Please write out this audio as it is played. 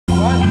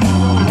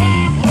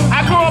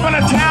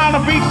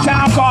beach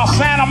town called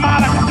Santa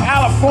Monica,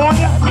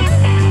 California.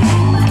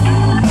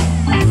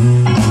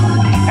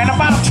 And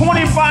about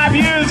 25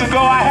 years ago,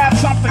 I had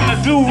something to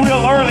do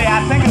real early.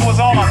 I think it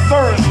was on a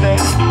Thursday.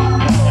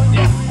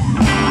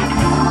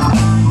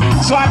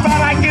 So I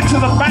thought I'd get to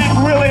the bank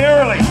really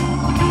early.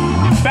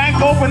 Bank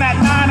opened at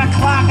 9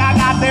 o'clock. I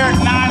got there at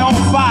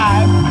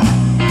 9:05.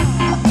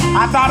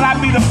 I thought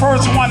I'd be the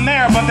first one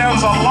there, but there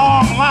was a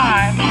long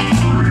line.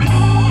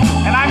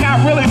 And I got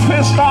really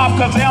pissed off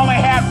because they only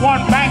had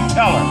one bank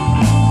teller.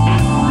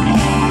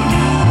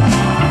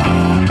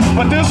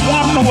 But this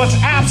woman was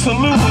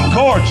absolutely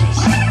gorgeous.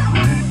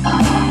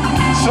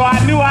 So I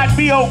knew I'd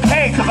be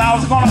okay because I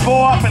was going to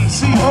go up and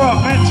see her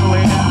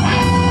eventually.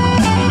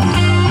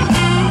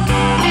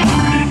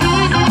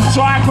 So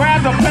I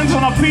grabbed a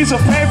pencil and a piece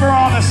of paper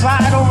on the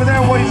side over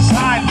there where you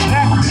sign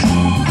checks.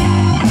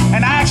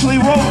 And I actually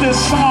wrote this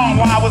song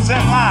while I was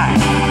in line.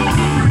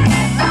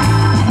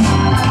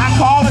 I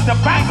called it the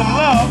Bank of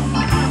Love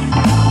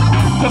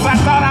because I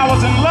thought I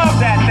was in love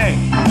that day.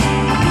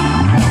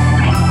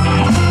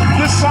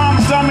 This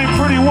song's done me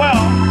pretty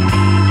well.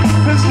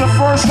 This is the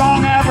first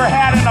song I ever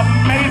had in a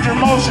major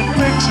motion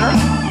picture.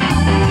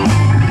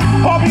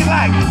 Hope you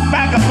like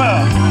Bank of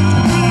Love.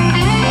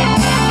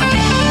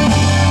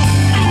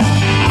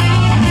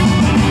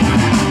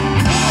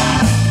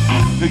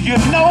 You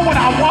know, when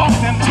I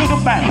walked into the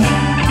bank,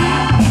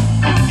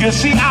 you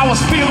see I was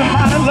feeling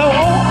mighty low.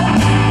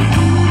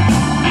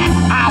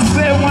 I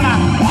said when I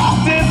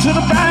walked into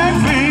the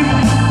bank, baby,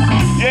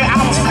 yeah, I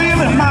was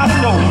feeling mighty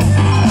low.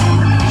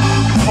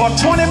 For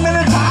 20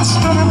 minutes I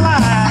stood in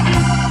line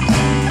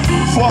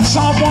for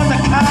someone to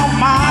count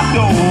my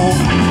dough.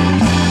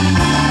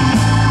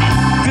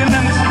 Then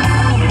the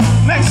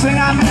next thing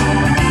I knew,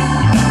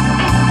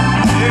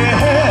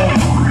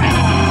 yeah.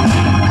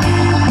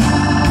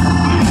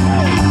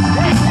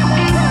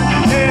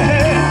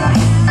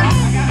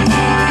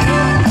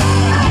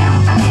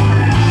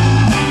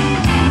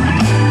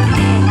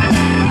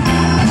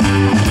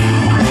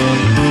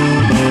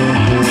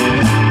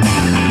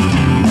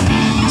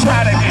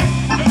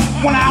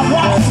 When I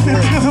walked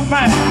into the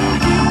bank,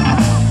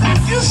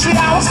 you see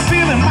I was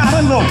feeling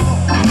mighty low.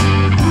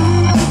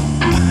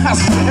 I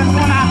said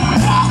when I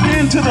walked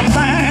into the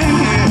bank,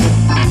 yeah,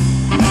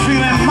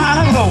 feeling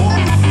mighty low.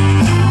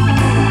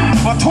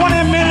 For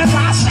 20 minutes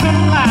I stood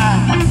in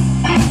line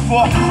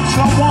for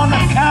someone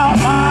to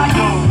count my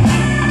dough.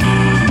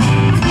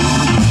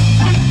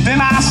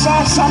 Then I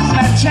saw something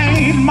that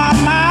changed my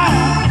mind.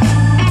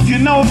 You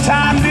know,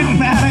 time didn't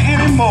matter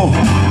anymore.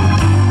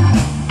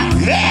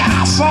 Yeah,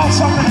 I saw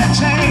something that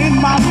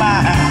changed my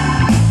mind.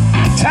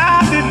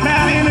 Time didn't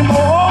matter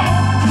anymore.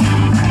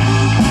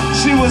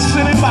 She was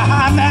sitting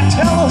behind that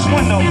teller's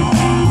window.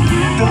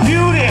 The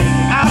beauty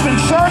I've been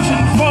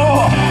searching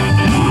for,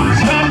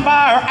 done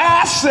by her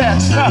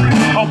assets.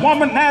 A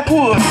woman that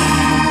would.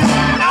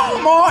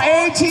 No more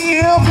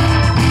ATM,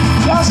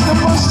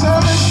 customer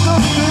service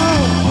look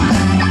good.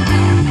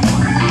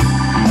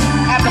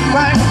 At the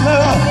Bank of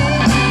Love.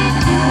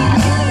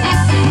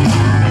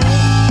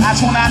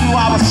 That's when I knew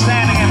I was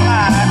standing in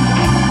line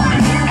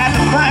at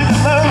the Bank of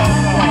Love.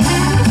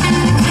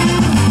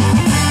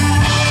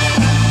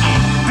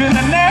 Then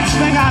the next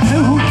thing I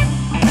knew,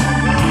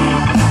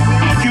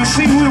 you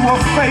see we were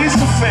face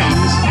to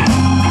face.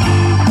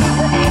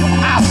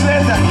 I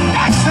said the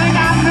next thing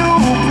I knew,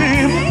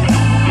 baby,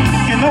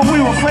 you know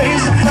we were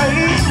face to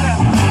face.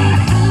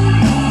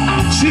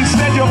 She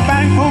said, your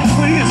bank book,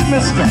 please,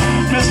 mister.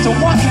 Mister,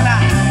 what can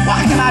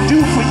I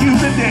do for you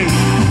today?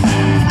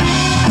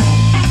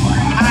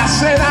 I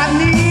said I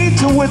need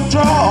to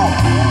withdraw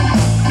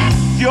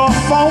your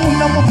phone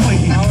number,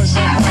 please.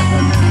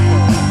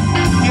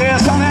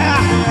 Yes, honey, I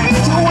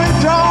need to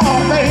withdraw,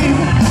 baby,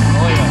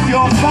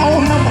 your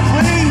phone number,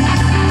 please.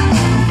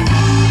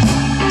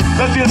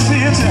 Cause you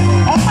see, it's the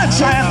only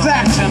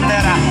transaction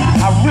that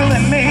I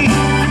really need.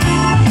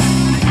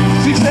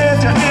 She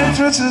said your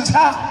interest is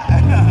high,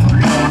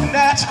 and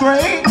that's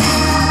great.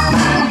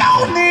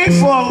 No need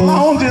for a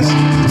loan, just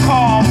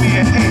call me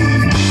at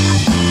 8.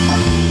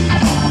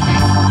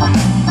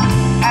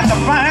 At the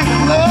Bank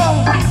of Love,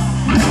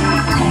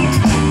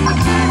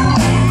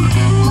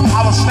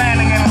 I was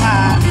standing in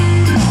line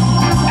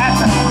at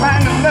the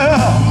Bank of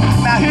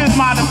Love. Now here's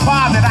my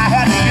deposit. I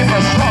had to give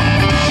her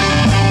something.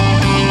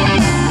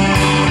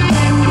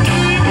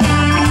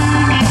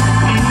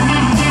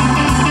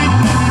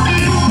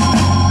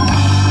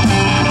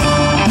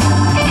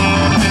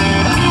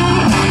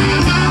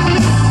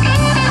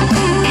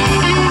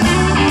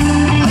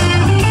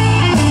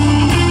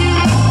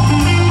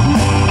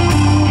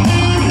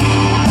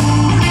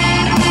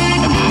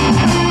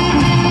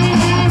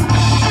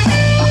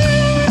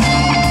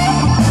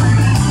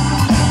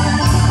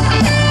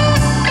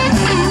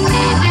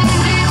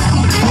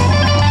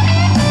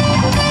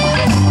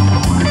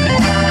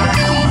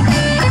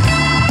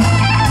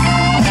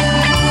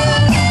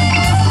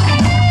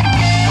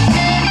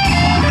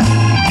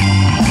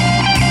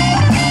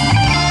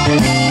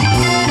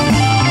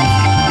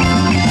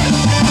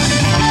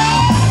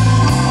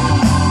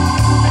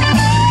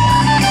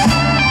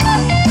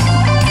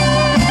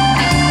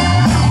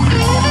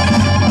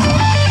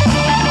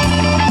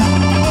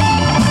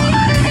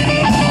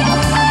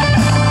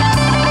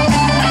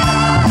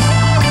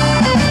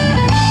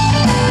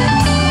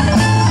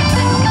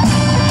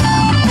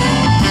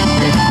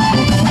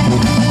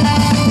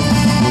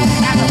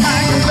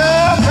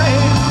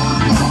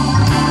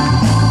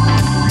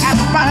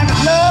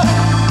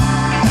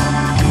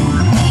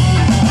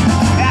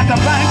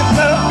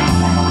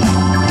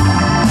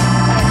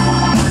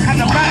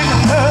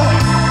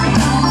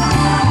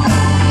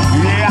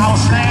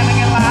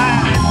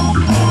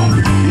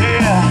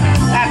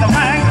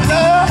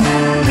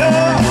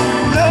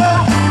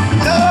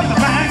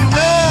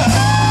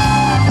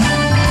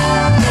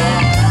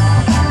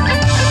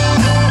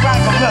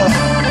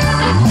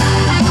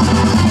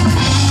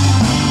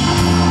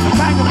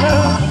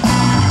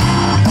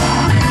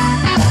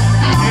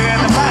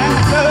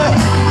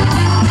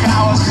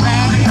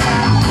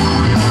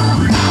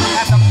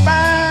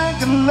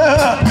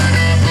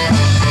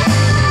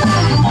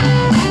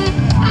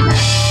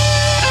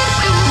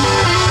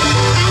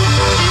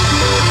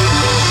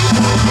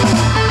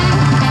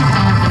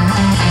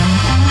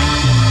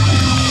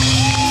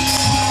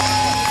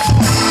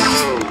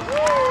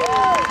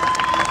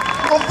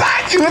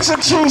 thank you. It's a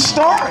true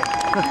story.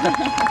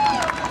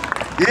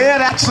 Yeah,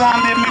 that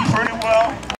song did me pretty well.